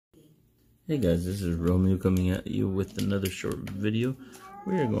Hey guys, this is Romeo coming at you with another short video.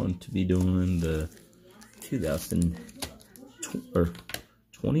 We are going to be doing the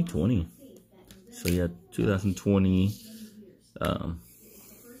 2020. So yeah, 2020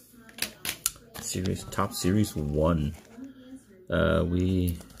 series, top series 1.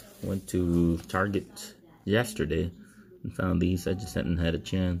 We went to Target yesterday and found these. I just hadn't had a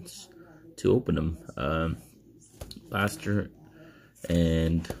chance to open them. Blaster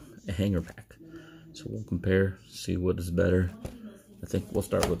and a hanger pack. So we'll compare, see what is better. I think we'll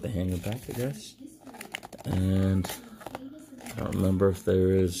start with the hanger pack, I guess. And I don't remember if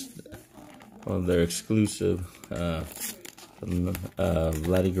there is one of their exclusive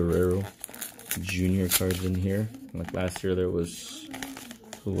Vladdy Guerrero Jr. cards in here. Like last year there was,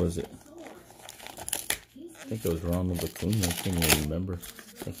 who was it? I think it was Ronald Acuna. I can't even remember.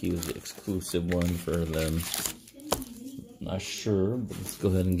 I think he was the exclusive one for them. Not sure, but let's go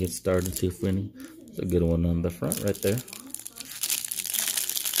ahead and get started. See if we any. It's a good one on the front right there.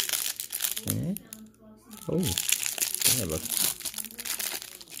 Okay. Oh, yeah, look.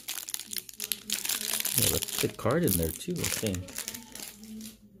 Yeah, let's thick card in there too, I think.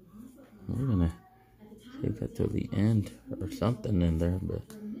 We're gonna take that till the end or something in there, but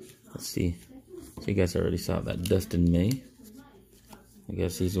let's see. So you guys already saw that Dustin May. I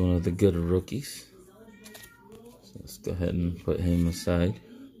guess he's one of the good rookies. So let's go ahead and put him aside.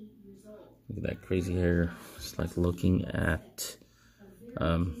 Look at that crazy hair. It's like looking at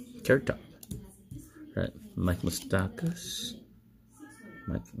Carrot Top. Right, Mike Moustakas,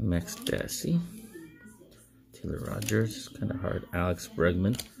 Max Stassi, Taylor Rogers, kind of hard. Alex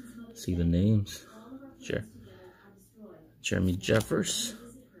Bregman, see the names. Jeremy Jeffers,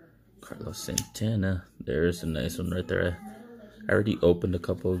 Carlos Santana. There's a nice one right there. I already opened a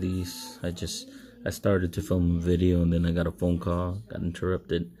couple of these. I started to film a video and then I got a phone call, got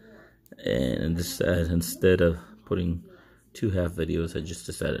interrupted, and decided instead of putting 2 half videos, I just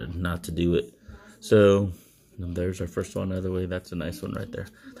decided not to do it. So there's our first one out of the way. That's a nice one right there.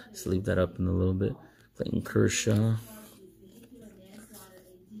 Let's leave that up in a little bit. Clayton Kershaw.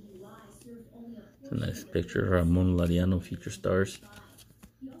 It's a nice picture. Ramon Laureano, Future Stars.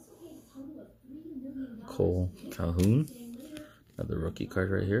 Cole Calhoun. Another rookie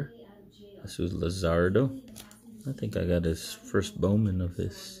card right here. This was Lazardo. I think I got his first Bowman of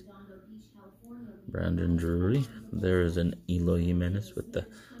his. Brandon Drury. There is an Eloy Jimenez with the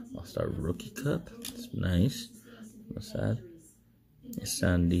All-Star Rookie Cup. It's nice. What's that?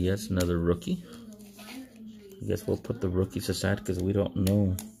 San Diaz, another rookie. I guess we'll put the rookies aside because we don't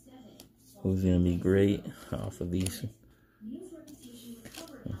know who's going to be great off of these.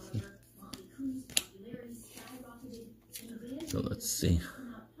 So let's see.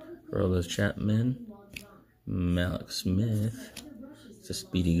 Rollers Chapman, Malik Smith. It's a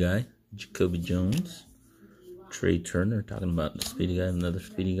speedy guy. Jacoby Jones, Trey Turner, talking about the speedy guy, another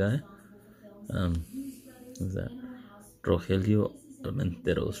speedy guy. Who's that? Rogelio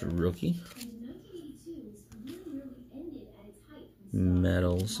Armenteros, rookie. Matt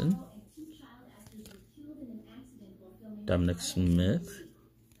Olson, Dominic Smith,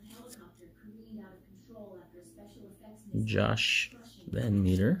 Josh Van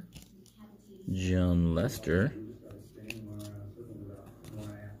Meter, John Lester,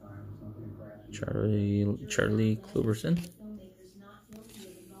 Charlie Kluberson,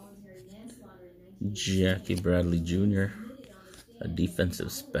 Jackie Bradley Jr., a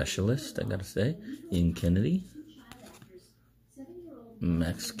defensive specialist, I gotta say. Ian Kennedy,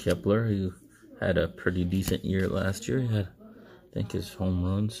 Max Kepler, who had a pretty decent year last year. He had, I think his home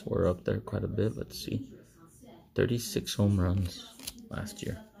runs were up there quite a bit. Let's see, 36 home runs last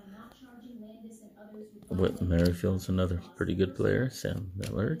year. Whit Merrifield's another pretty good player. Sam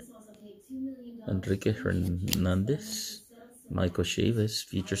Millard, Enrique Hernandez, Michael Chavis,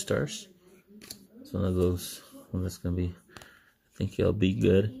 Future Stars. It's one of those. Well, that's gonna be. I think he'll be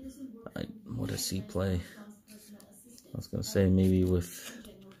good. What does he play? I was gonna say maybe with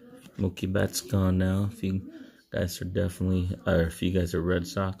Mookie Betts gone now. If you guys are definitely, or if you guys are Red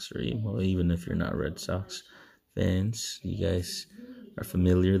Sox, or even if you're not Red Sox fans, you guys are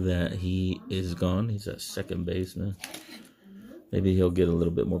familiar that he is gone. He's a second baseman. Maybe he'll get a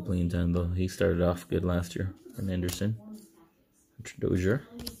little bit more playing time, though. He started off good last year. And Anderson, Dozier,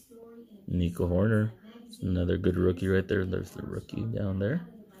 Nico Horner, another good rookie right there. There's the rookie down there.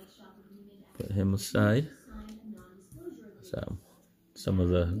 Put him aside. So, some of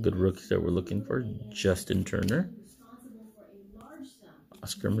the good rookies that we're looking for: Justin Turner,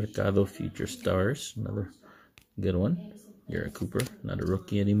 Oscar Mercado, Future Stars, another good one. Garrett Cooper, not a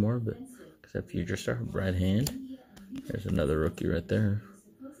rookie anymore, but except Future Star. Brad Hand. There's another rookie right there.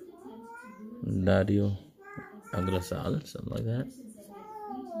 Dario Agrasal, something like that.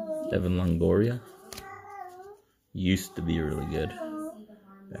 Devin Longoria. Used to be really good.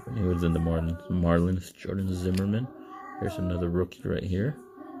 Back when he was in the Marlins. Jordan Zimmerman. Here's another rookie right here.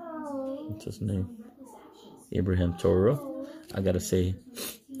 What's his name? Abraham Toro. I gotta say,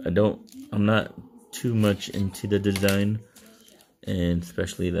 I'm not too much into the design, and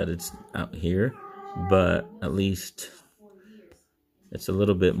especially that it's out here, but at least it's a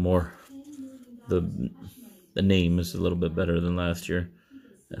little bit more, the name is a little bit better than last year.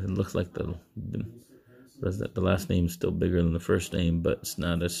 It looks like the last name is still bigger than the first name, but it's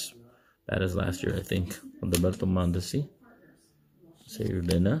not as bad as last year, I think. Roberto Mondesi,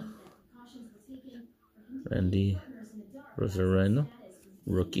 Sayudena, Randy Rosareno,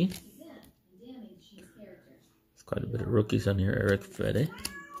 rookie. There's quite a bit of rookies on here. Eric Fede.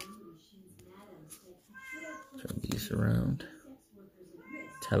 Turn these around.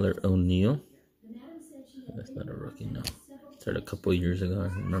 Tyler O'Neill. That's not a rookie, no. Started a couple years ago,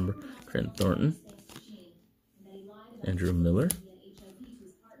 I remember. Trent Thornton. Andrew Miller.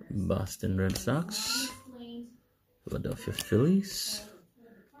 Boston Red Sox. Philadelphia Phillies.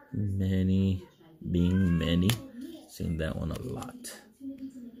 Manny Being Manny. Seen that one a lot.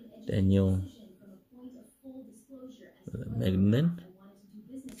 Daniel Megnan.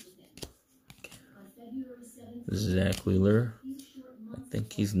 Zach Wheeler. I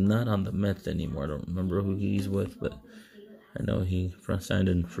think he's not on the Mets anymore. I don't remember who he's with, but I know he signed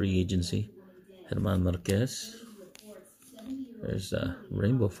in free agency. German Marquez. There's a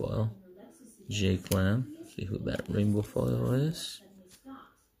rainbow foil. Jake Lamb. See who that rainbow foil is.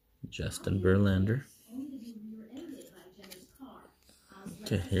 Justin Verlander.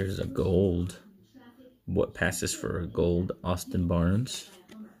 Okay, here's a gold. What passes for a gold? Austin Barnes.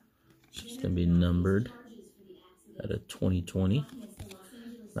 It's going to be numbered at a 2020.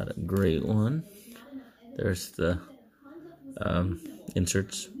 Not a great one. There's the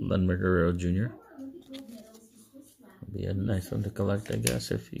inserts. Vladimir Guerrero Jr. Be a nice one to collect, I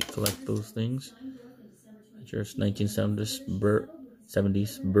guess, if you collect those things. Just 1970s Burt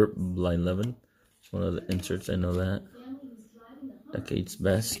Blyleven. It's one of the inserts, I know that. Decade's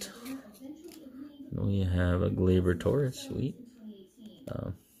best. And we have a Gleyber Torres, sweet.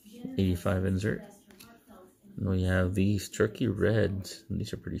 85 insert. And we have these Turkey Reds. And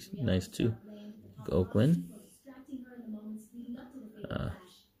these are pretty nice too. Oakland.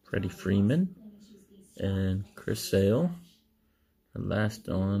 Freddie Freeman. And Chris Sale. The last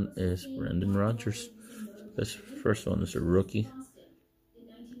one is Brendan Rodgers. This first one is a rookie.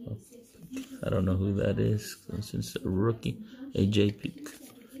 I don't know who that is. Since a rookie. AJ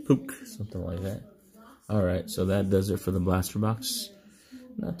Pook. Something like that. Alright, so that does it for the blaster box.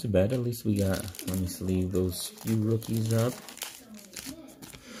 Not too bad. At least we got, let me sleeve those few rookies up.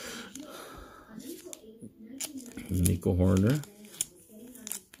 Nico Horner.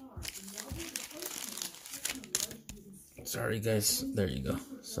 Sorry guys, there you go.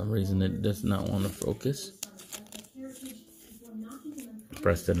 For some reason it does not want to focus.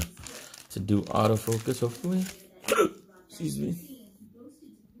 Pressed it to do autofocus, hopefully. Excuse me.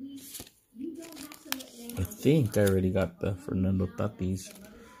 I think I already got the Fernando Tatis.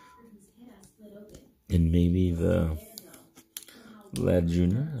 And maybe the Vlad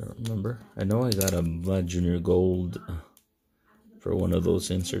Jr. I don't remember. I know I got a Vlad Jr. gold for one of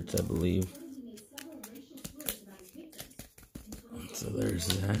those inserts, I believe. So there's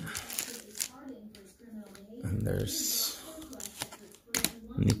that. And there's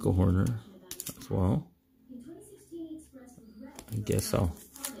Nico Horner as well. I guess I'll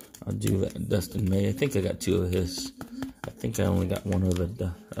do that. Dustin May. I think I got two of his. I think I only got one of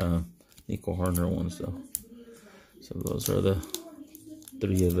the Nico Horner ones though. So those are the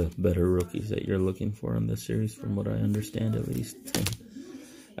three of the better rookies that you're looking for in this series, from what I understand at least.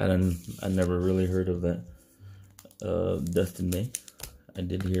 And I never really heard of that Dustin May. I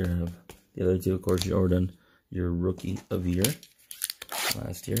did hear of the other two, of course. Jordan, your rookie of year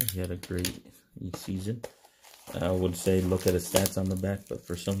last year. He had a great season. I would say look at his stats on the back, but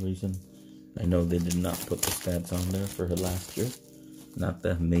for some reason, I know they did not put the stats on there for last year. Not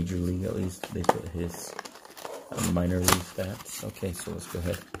the major league, at least. They put his minor league stats. Okay, so let's go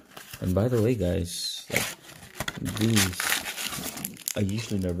ahead. And by the way, guys, these, I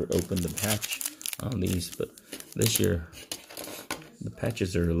usually never open the patch on these, but this year, the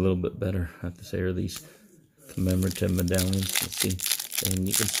patches are a little bit better, I have to say, are these commemorative medallions. Let's see. And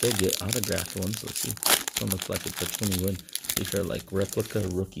you can still get autographed ones. Let's see. This one looks like it's a 20 win. These are like replica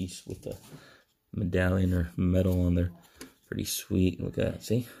rookies with a medallion or medal on there. Pretty sweet. Look at that.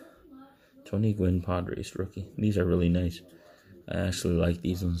 See? Tony Gwynn Padres rookie. These are really nice. I actually like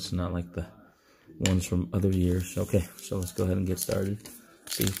these ones. Not like the ones from other years. Okay, so let's go ahead and get started.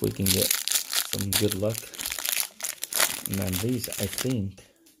 See if we can get some good luck. And on these, I think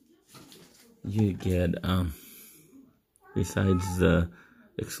you get, besides the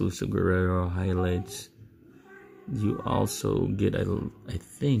exclusive Guerrero highlights, you also get, I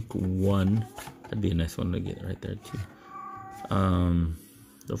think, one. That'd be a nice one to get right there too.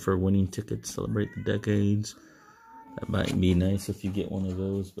 So for winning tickets, celebrate the decades. That might be nice if you get one of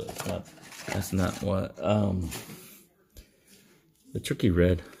those, but it's not. That's not what. The Turkey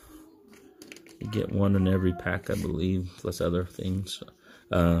Red. You get one in every pack, I believe, plus other things.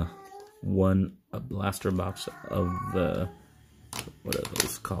 A blaster box of the, what are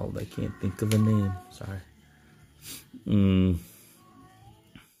those called? I can't think of the name. Sorry. The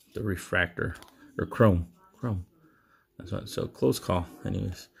refractor or chrome. That's what. So close call.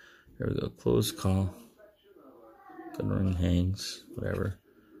 Anyways, here we go. Close call. Good ring hangs. Whatever.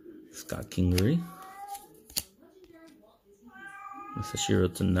 Scott Kingery.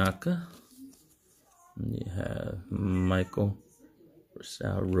 Masahiro Tanaka. And you have Michael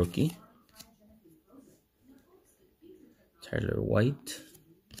Rosal rookie. Tyler White.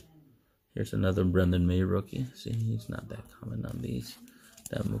 Here's another Brendan May rookie. See, he's not that common on these.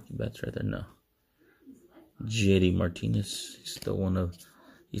 That Mookie Betts right there. No. JD Martinez. He's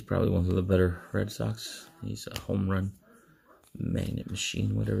probably one of the better Red Sox. He's a home run magnet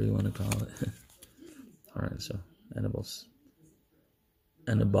machine, whatever you want to call it. Alright, so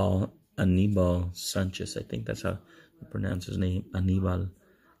Anibal Sanchez. I think that's how you pronounce his name. Anibal.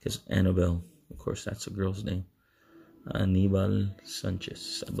 Because Annabelle, of course, that's a girl's name. Anibal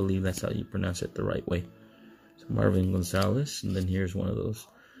Sanchez. I believe that's how you pronounce it the right way. So Marvin Gonzalez. And then here's one of those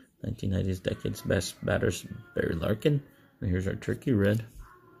 1990s decade's best batters, Barry Larkin. And here's our Turkey Red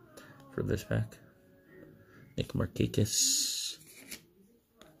for this pack. Nick Markakis.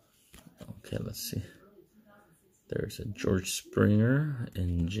 Okay, let's see. There's a George Springer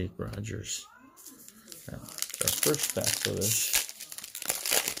and Jake Rogers. Now, our first pack for this.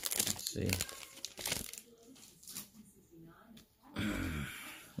 Let's see.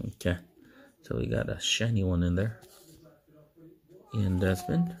 Okay, so we got a shiny one in there. Ian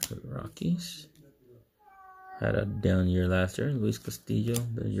Desmond for the Rockies. Had a down year last year. Luis Castillo,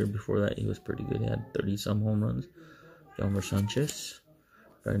 the year before that, he was pretty good. He had 30-some home runs. Yelmer Sanchez.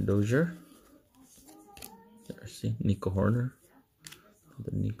 Brian Dozier. There's Nico Horner.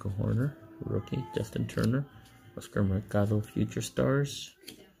 The Nico Horner rookie. Justin Turner. Oscar Mercado Future Stars.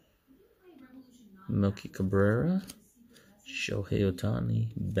 Melky Cabrera. Shohei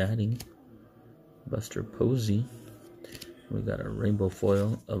Ohtani batting. Buster Posey. We got a rainbow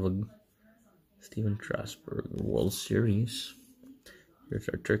foil of a Steven Strasburg World Series. Here's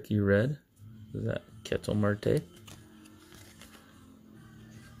our Turkey Red. Is that Ketel Marte?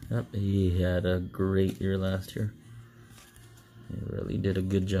 Yep, he had a great year last year. He really did a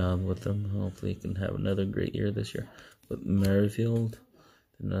good job with them. Hopefully he can have another great year this year. With Merrifield,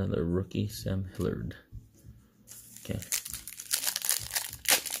 another rookie, Sam Hillard. Okay.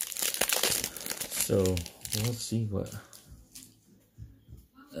 So, we'll see what...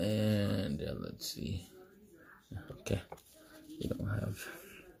 And let's see. Okay, we don't have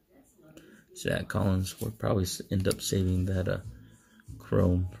Zach Collins. We'll probably end up saving that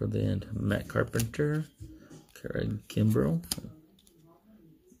chrome for the end. Matt Carpenter, Craig Kimbrell,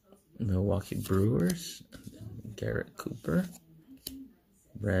 Milwaukee Brewers, Garrett Cooper,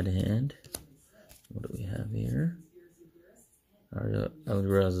 Brad Hand. What do we have here?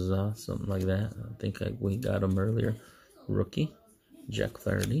 Aliraza, something like that. I think we got him earlier. Rookie. Jack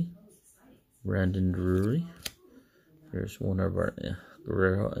Flaherty, Brandon Drury. Here's one of our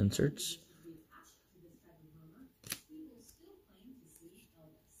Guerrero inserts.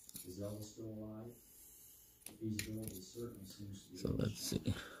 So let's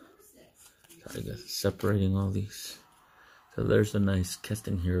see. Sorry guys, separating all these. So there's a nice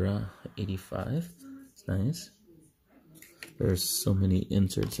Keston Hiura 85. It's nice. There's so many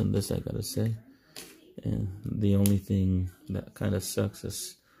inserts in this, I gotta say. And the only thing that kind of sucks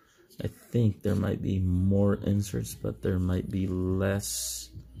is I think there might be more inserts, but there might be less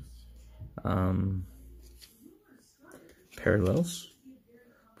parallels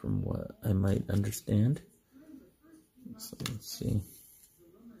from what I might understand. So let's see.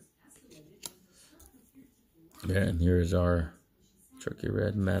 Yeah, and here's our Turkey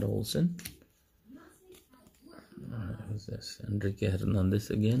Red Matt Olson. Who's this? Enrique Hernandez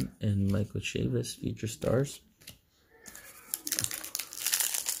again, and Michael Chavis, Future Stars.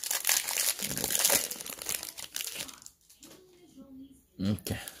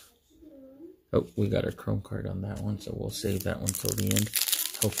 Okay. Oh, we got our chrome card on that one, so we'll save that one till the end.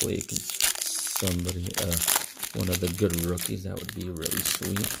 Hopefully it can somebody, one of the good rookies, that would be really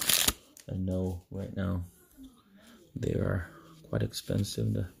sweet. I know right now they are quite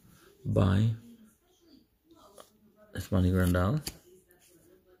expensive to buy. Esmani Grandal,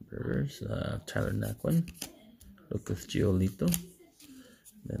 Brewers, Tyler Naquin, Lucas Giolito.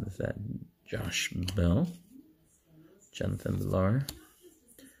 Then there's that Josh Bell, Jonathan Villar,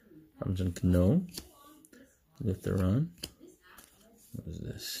 Ramjan Cano, Lutheran. What is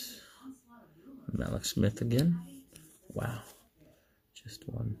this? Malik Smith again. Wow. Just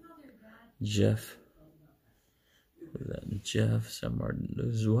one. Jeff. What is that? Jeff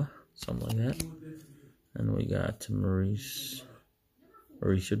Samarduzua. Something like that. And we got Mauricio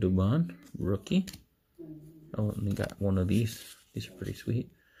Dubon, rookie. Oh, and we got one of these. These are pretty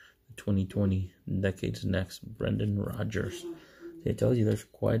sweet. The 2020 Decades Next, Brendan Rodgers. It tells you there's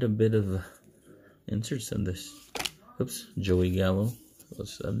quite a bit of inserts in this. Oops, Joey Gallo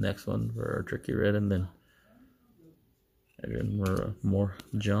was the next one for our Turkey Red, and then more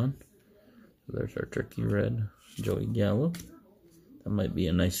John. So there's our Turkey Red, Joey Gallo. That might be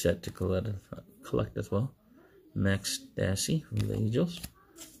a nice set to collect as well. Max Stassi from the Angels.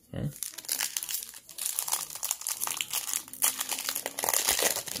 Okay.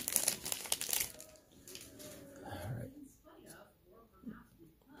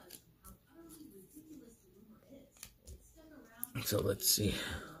 So let's see.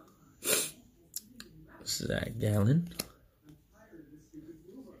 Zach Gallen,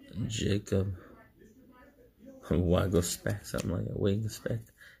 Jacob Wagospec, something like a Wagospec.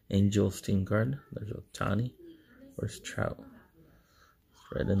 Angels team card. There's Ohtani. Where's Trout? It's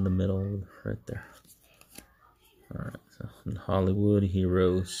right in the middle, right there. Alright, so in Hollywood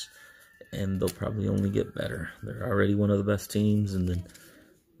Heroes, and they'll probably only get better. They're already one of the best teams, and then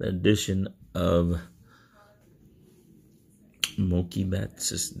the addition of Mookie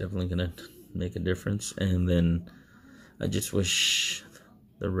Betts is definitely going to make a difference. And then I just wish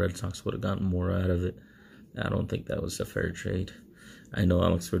the Red Sox would have gotten more out of it. I don't think that was a fair trade. I know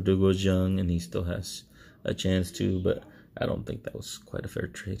Alex Verdugo is young and he still has a chance to, but I don't think that was quite a fair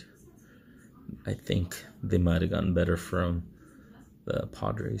trade. I think they might have gotten better from the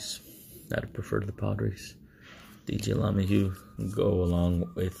Padres. I'd prefer the Padres. DJ LeMahieu go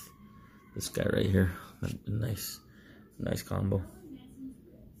along with this guy right here. That'd be nice. Nice combo.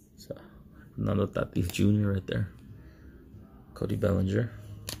 So, Fernando Tatis Jr. right there. Cody Bellinger.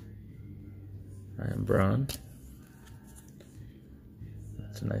 Ryan Braun.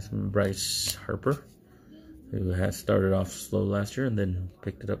 That's a nice one. Bryce Harper, who has started off slow last year and then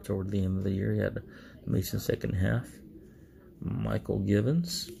picked it up toward the end of the year. He had a amazing second half. Michael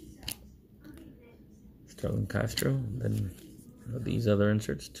Givens. Sterling Castro. And then these other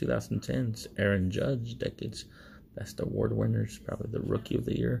inserts, 2010s. Aaron Judge, Decades Best Award winners, probably the Rookie of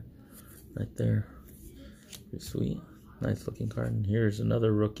the Year right there. Pretty sweet. Nice looking card. And here's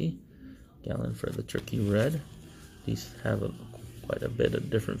another rookie. Gallen for the Turkey Red. These have quite a bit of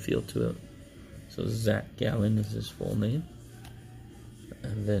different feel to it. So Zach Gallen is his full name.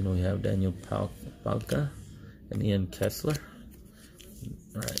 And then we have Daniel Palka and Ian Kessler.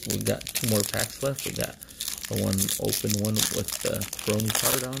 Alright, we got 2 more packs left. We got the one open one with the chrome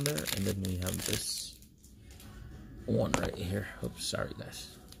card on there. And then we have this one right here. Oops, sorry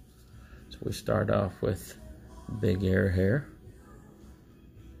guys. So we start off with Big Air Hair.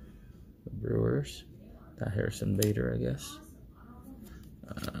 The Brewers. That Harrison Bader, I guess.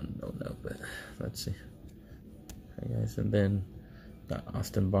 I don't know, but let's see. Okay, guys, and then got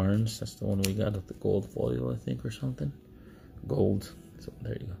Austin Barnes. That's the one we got with the gold foil, I think, or something. Gold. So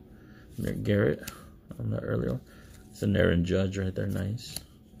there you go. And there Garrett on the earlier one. It's an Aaron Judge right there, nice.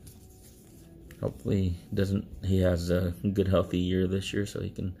 Hopefully he has a good healthy year this year so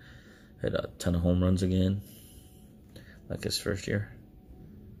he can hit a ton of home runs again, like his first year.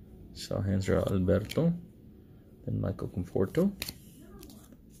 So Hansel Alberto, then Michael Conforto,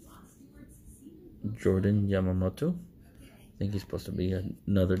 Jordan Yamamoto. I think he's supposed to be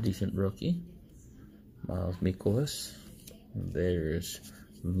another decent rookie. Miles Mikolas. There's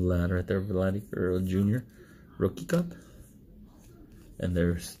Vlad right there, Vladdy Guerrero Jr. Rookie Cup. And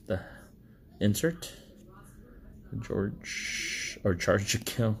there's the insert, Charge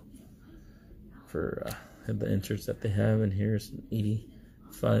Jaquel for the inserts that they have. And here's an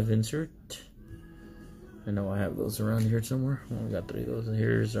 85 insert. I know I have those around here somewhere. Well, we got 3 of those. And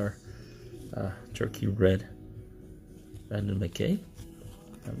here's our Turkey Red, Brendan McKay.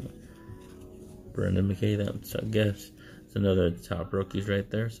 Brendan McKay, that's, I guess, it's another top rookies right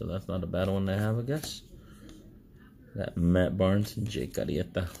there. So that's not a bad one to have, I guess. Got Matt Barnes and Jake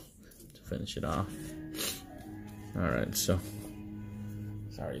Arrieta to finish it off. Alright, so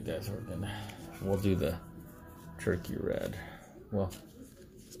sorry guys, we're gonna we'll do the turkey red. Well,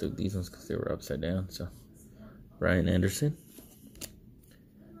 let's do these ones because they were upside down. So Brian Anderson,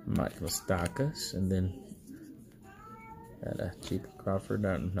 Mike Moustakas, and then JP Crawford,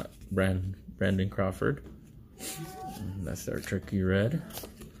 not Brandon Crawford. And that's our turkey red,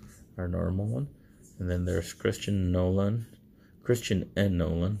 our normal one. And then there's Christian and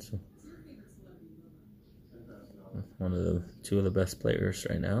Nolan. So two of the best players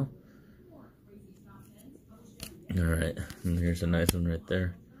right now. All right, and here's a nice one right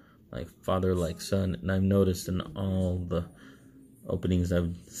there, like father, like son. And I've noticed in all the openings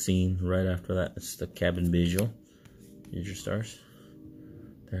I've seen right after that, it's the Cabin Bijou Future Stars.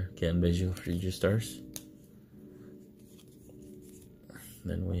 There, Cabin Bijou Future Stars.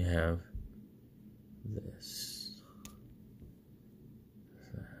 Then we have this.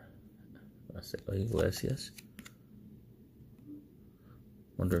 Iglesias.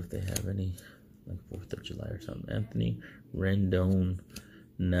 Wonder if they have any like 4th of July or something. Anthony Rendon,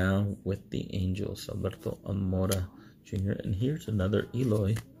 now with the Angels. Alberto Almora Jr. And here's another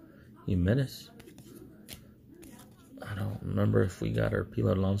Eloy Jimenez. I don't remember if we got our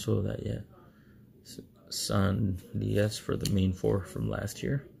Pilar Alonso of that yet. San Diaz for the main 4 from last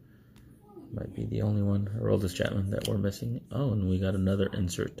year. Might be the only one. Aroldis Chapman that we're missing. Oh, and we got another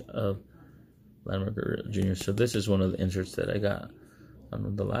insert of Vladimir Guerrero Jr. So this is one of the inserts that I got.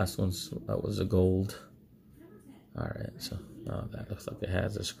 The last one's that was a gold. Alright, so that looks like it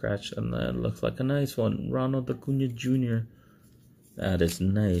has a scratch, and that looks like a nice one. Ronald Acuna Jr. That is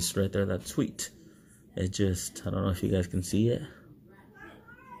nice right there. That's sweet. It just, I don't know if you guys can see it.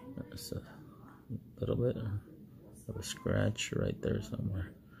 There's a little bit of a scratch right there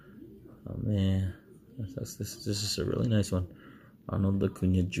somewhere. Oh man, this is a really nice one. Ronald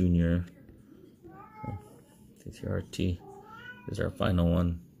Acuna Jr. TTRT is our final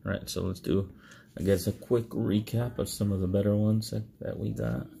one. All right, so let's do, I guess, a quick recap of some of the better ones that we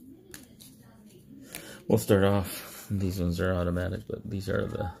got. We'll start off. These ones are automatic, but these are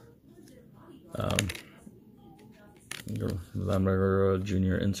the Vladimir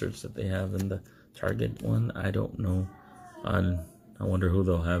Jr. inserts that they have in the Target one. I don't know. I wonder who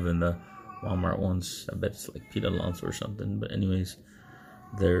they'll have in the Walmart ones. I bet it's like Pete Alonso or something. But anyways,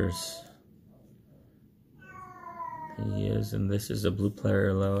 there's he is, and this is a blue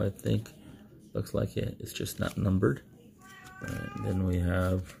player low, I think. Looks like it. It's just not numbered. And then we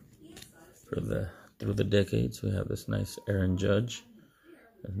have through the decades, we have this nice Aaron Judge,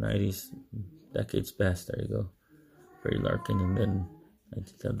 the 90s decades best. There you go, Barry Larkin, and then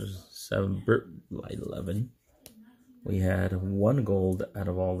 1977 Burt Light 11. We had one gold out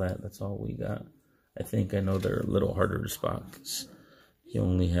of all that. That's all we got. I think I know they're a little harder to spot because you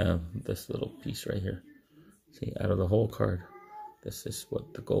only have this little piece right here. See, out of the whole card, this is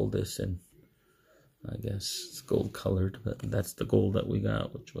what the gold is, and I guess it's gold colored, but that's the gold that we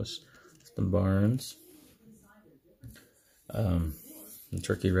got, which was the Barnes, and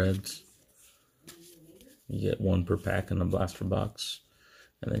Turkey Reds. You get 1 per pack in the blaster box,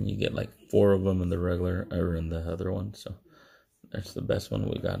 and then you get like 4 of them in the regular or in the other one. So that's the best one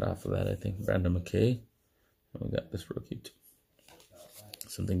we got off of that, I think. Brandon McKay, and we got this rookie too.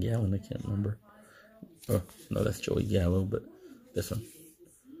 Something Gallen, I can't remember. Oh no, that's Joey Gallo, but this one,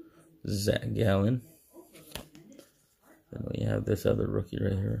 Zach Gallen. Then we have this other rookie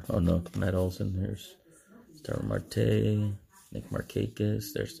right here. Oh no, Matt Olson. Here's Starling Marte, Nick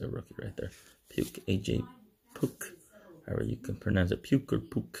Markakis. There's the rookie right there. Puke, AJ Puke, however you can pronounce it, Puke or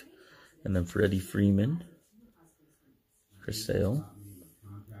Puke. And then Freddie Freeman, Chris Sale,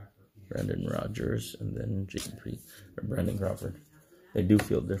 Brandon Rogers, and then Brandon Crawford. They do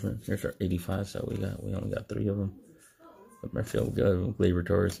feel different. Here's our 85s that we got. We only got 3 of them. But Merfield, Gleyber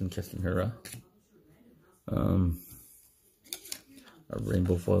Torres, and Keston Hura. Our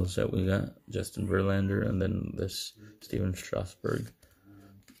rainbow foils that we got. Justin Verlander, and then this Steven Strasburg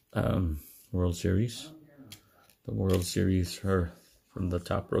World Series. The World Series are from the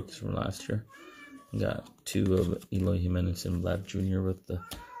top rookies from last year. We got 2 of Eloy Jimenez and Vlad Jr. with the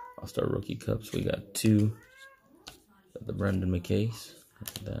All-Star Rookie Cups. We got 2 of the Brendan McKays.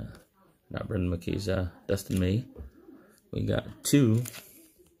 Not Brendan McKays, Dustin May. We got 2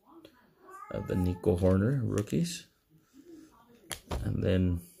 of the Nico Horner rookies. And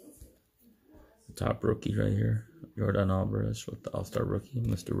then the top rookie right here, Jordan Alvarez with the All-Star Rookie,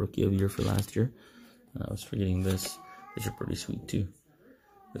 Mr. Rookie of the Year for last year. I was forgetting this. These are pretty sweet too.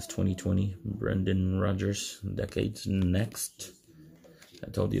 This 2020 Brendan Rodgers, Decades Next. I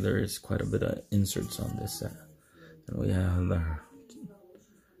told you there is quite a bit of inserts on this set. And we have the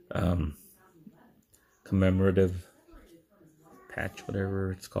commemorative patch,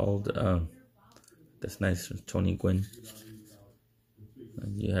 whatever it's called. That's nice, Tony Gwynn.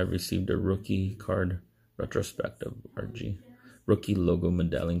 You have received a rookie card retrospective RG. Rookie logo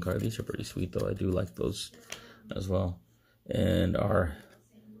medallion card. These are pretty sweet though. I do like those as well. And our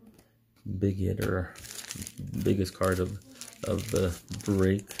big hitter, biggest card of the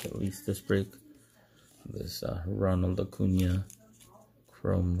break, at least this break. This Ronald Acuna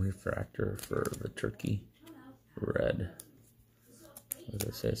chrome refractor for the Turkey red. What does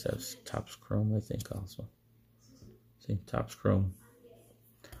it say? It says Topps Chrome, I think also. See, Topps Chrome.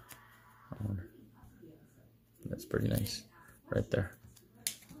 That's pretty nice right there.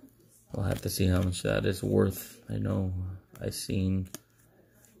 We'll have to see how much that is worth. I know I seen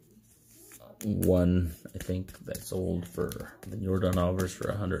one, I think, that sold for the Jordan Alvarez for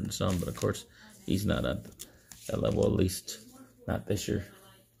 100 and some, but of course he's not at that level, at least not this year,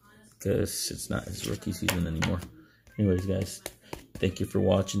 because it's not his rookie season anymore. Anyways, guys, thank you for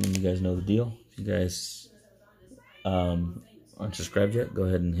watching, and you guys know the deal. If you guys aren't subscribed yet, go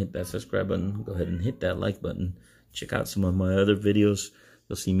ahead and hit that subscribe button. Go ahead and hit that like button. Check out some of my other videos.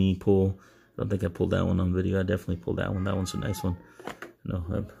 You'll see me pull. I don't think I pulled that one on video. I definitely pulled that one. That one's a nice one. No,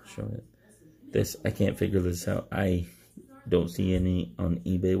 I'm showing it. This, I can't figure this out. I don't see any on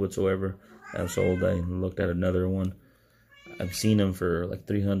eBay whatsoever. I've sold. I looked at another one. I've seen them for like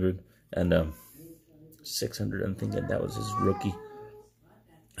 300 and 600. I'm thinking that was his rookie.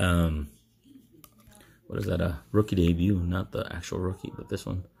 What is that? A rookie debut, not the actual rookie, but this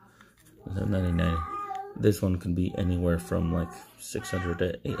one. 99. This one can be anywhere from like $600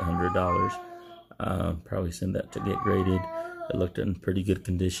 to $800. Probably send that to get graded. It looked in pretty good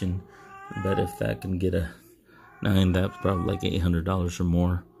condition. But if that can get a 9, that's probably like $800 or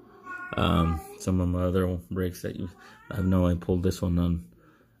more. Some of my other breaks that I know I pulled this one on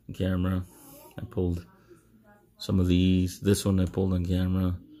camera. I pulled some of these. This one I pulled on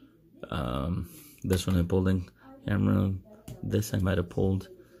camera. This one I pulled in camera. This I might have pulled.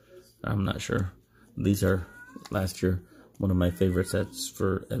 I'm not sure. These are last year one of my favorite sets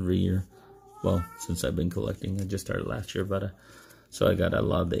for every year. Well, since I've been collecting, I just started last year, but so I got a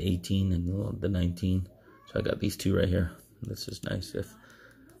lot of the 18 and the 19. So I got these two right here. This is nice. If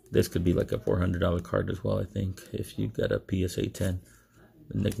this could be like a $400 card as well, I think. If you got a PSA 10,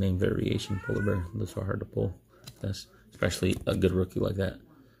 the nickname variation polar bear. Those are hard to pull. That's especially a good rookie like that,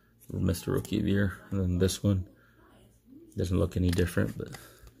 Mr. Rookie of the Year. And then this one doesn't look any different, but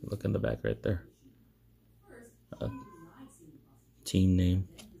look in the back right there. Team name.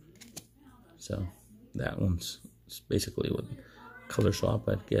 So that one's basically what color swap,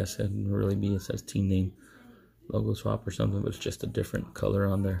 I guess. It wouldn't really be. It says team name, logo swap or something, but it's just a different color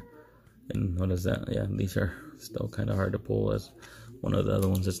on there. And what is that? Yeah, these are still kind of hard to pull as one of the other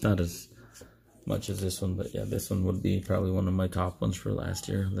ones. It's not as much as this one, but yeah, this one would be probably one of my top ones for last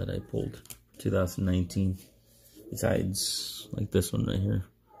year that I pulled, 2019. Besides, like this one right here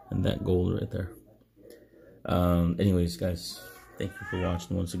and that gold right there. Anyways, guys, thank you for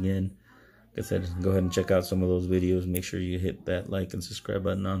watching once again. Like I said, go ahead and check out some of those videos. Make sure you hit that like and subscribe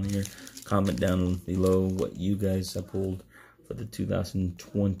button on here. Comment down below what you guys have pulled for the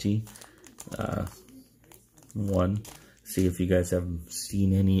 2020 one. See if you guys have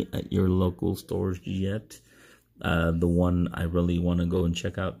seen any at your local stores yet. The one I really want to go and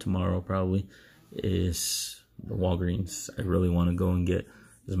check out tomorrow probably is the Walgreens. I really want to go and get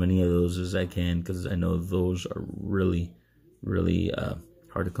as many of those as I can, because I know those are really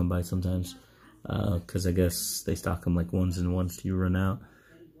hard to come by sometimes, because I guess they stock them like once and once you run out,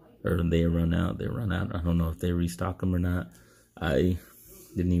 or they run out. I don't know if they restock them or not. I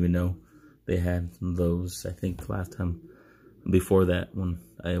didn't even know they had those. I think last time before that, when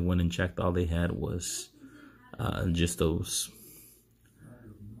I went and checked, all they had was just those,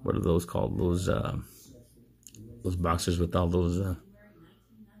 what are those called, those boxes with all those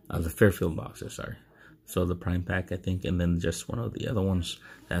the Fairfield boxes, sorry. So the prime pack, I think, and then just one of the other ones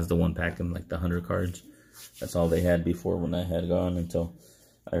has the one pack and like the 100 cards. That's all they had before when I had gone, until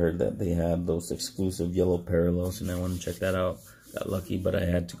I heard that they had those exclusive yellow parallels, and I wanted to check that out. Got lucky, but I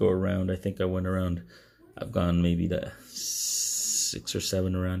had to go around. I think I went around, I've gone maybe to 6 or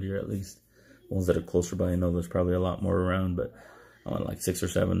 7 around here at least. Ones that are closer by, I know there's probably a lot more around, but I went like 6 or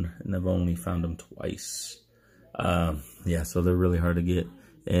 7, and I've only found them twice. Yeah, so they're really hard to get,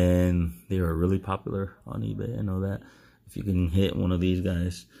 and they are really popular on eBay. I know that. If you can hit one of these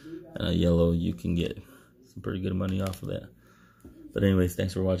guys, yellow, you can get some pretty good money off of that. But anyways,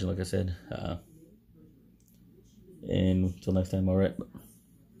 thanks for watching, like I said. And until next time, alright.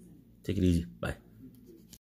 Take it easy. Bye.